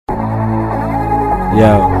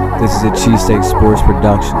Yo, this is a Cheesesteak Sports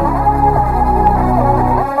production.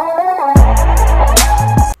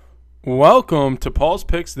 Welcome to Paul's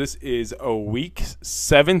Picks. This is a Week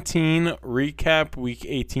 17 recap, Week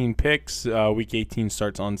 18 picks. Week 18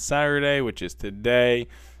 starts on Saturday, which is today,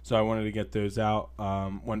 so I wanted to get those out.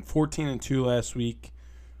 Went 14-2 last week,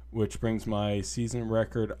 which brings my season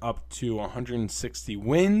record up to 160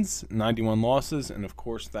 wins, 91 losses, and of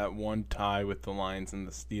course that one tie with the Lions and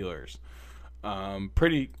the Steelers.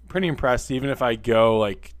 Pretty impressed. Even if I go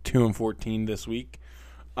like 2-14 this week,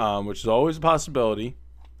 which is always a possibility,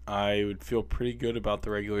 I would feel pretty good about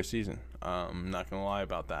the regular season. I'm not gonna lie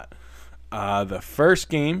about that. The first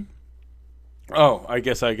game. Oh, I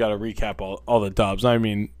guess I gotta recap all the dubs. I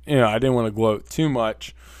mean, I didn't want to gloat too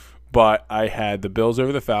much, but I had the Bills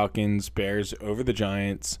over the Falcons, Bears over the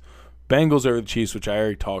Giants, Bengals over the Chiefs, which I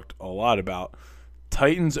already talked a lot about,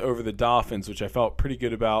 Titans over the Dolphins, which I felt pretty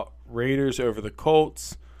good about, Raiders over the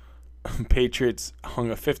Colts, Patriots hung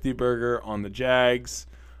a 50-burger on the Jags,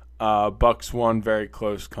 Bucks won very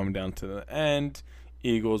close coming down to the end,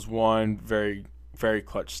 Eagles won very, very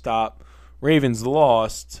clutch stop, Ravens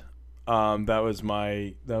lost. That was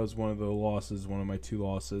one of the losses, one of my two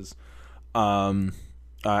losses. I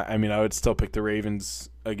mean, I would still pick the Ravens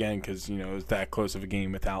again because, it was that close of a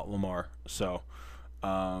game without Lamar. So,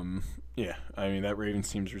 yeah, I mean, that Ravens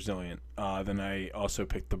team's resilient. Then I also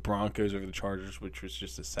picked the Broncos over the Chargers, which was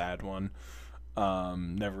just a sad one.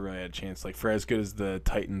 Never really had a chance. Like, for as good as the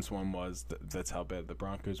Titans one was, that's how bad the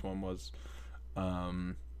Broncos one was.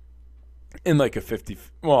 In like a 50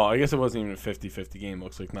 – well, I guess it wasn't even a 50-50 game. It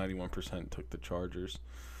looks like 91% took the Chargers.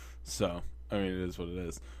 So, I mean, it is what it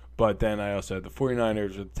is. But then I also had the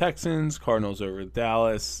 49ers over the Texans, Cardinals over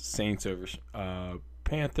Dallas, Saints over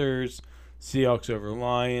Panthers, Seahawks over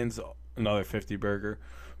Lions, another 50-burger,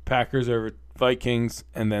 Packers over Vikings,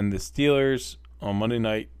 and then the Steelers on Monday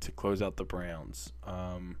night to close out the Browns.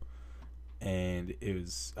 And it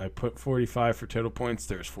was – I put 45 for total points.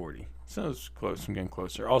 There's 40. So it was close. I'm getting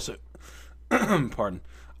closer. Also, pardon,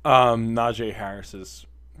 Najee Harris's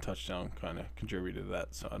touchdown kind of contributed to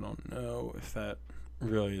that, so I don't know if that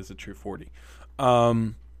really is a true 40.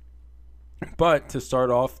 But to start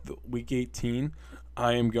off Week 18,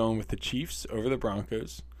 I am going with the Chiefs over the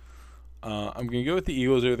Broncos. I'm going to go with the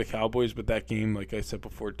Eagles over the Cowboys, but that game, like I said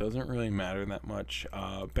before, doesn't really matter that much.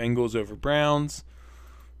 Bengals over Browns,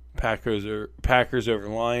 Packers over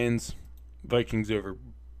Lions, Vikings over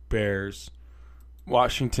Bears,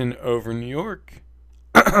 Washington over New York.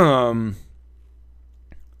 I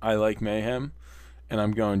like Mayhem, and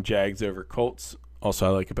I'm going Jags over Colts. Also, I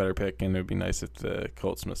like a better pick, and it would be nice if the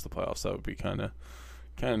Colts missed the playoffs. That would be kind of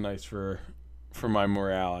nice for my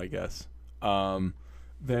morale, I guess.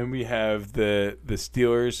 Then we have the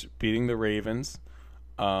Steelers beating the Ravens,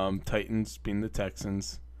 Titans beating the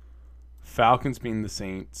Texans, Falcons beating the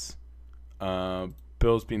Saints,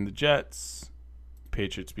 Bills beating the Jets,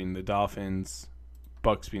 Patriots beating the Dolphins,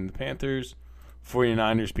 Bucks beating the Panthers,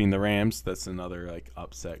 49ers beating the Rams. That's another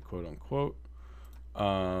upset, quote unquote.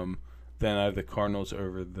 Then I have the Cardinals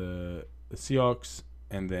over the Seahawks,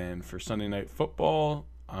 and then for Sunday Night Football,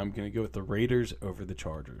 I'm going to go with the Raiders over the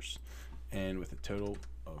Chargers, and with a total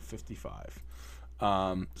of 55.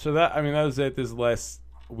 So that was it. This last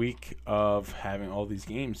week of having all these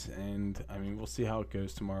games, and we'll see how it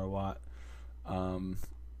goes tomorrow.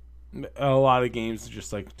 A lot of games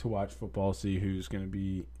just like to watch football, see who's going to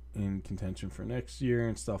be in contention for next year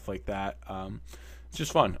and stuff like that. It's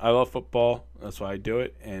just fun. I love football. That's why I do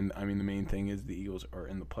it. And the main thing is the Eagles are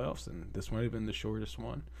in the playoffs, and this might have been the shortest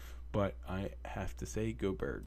one, but I have to say, go Birds.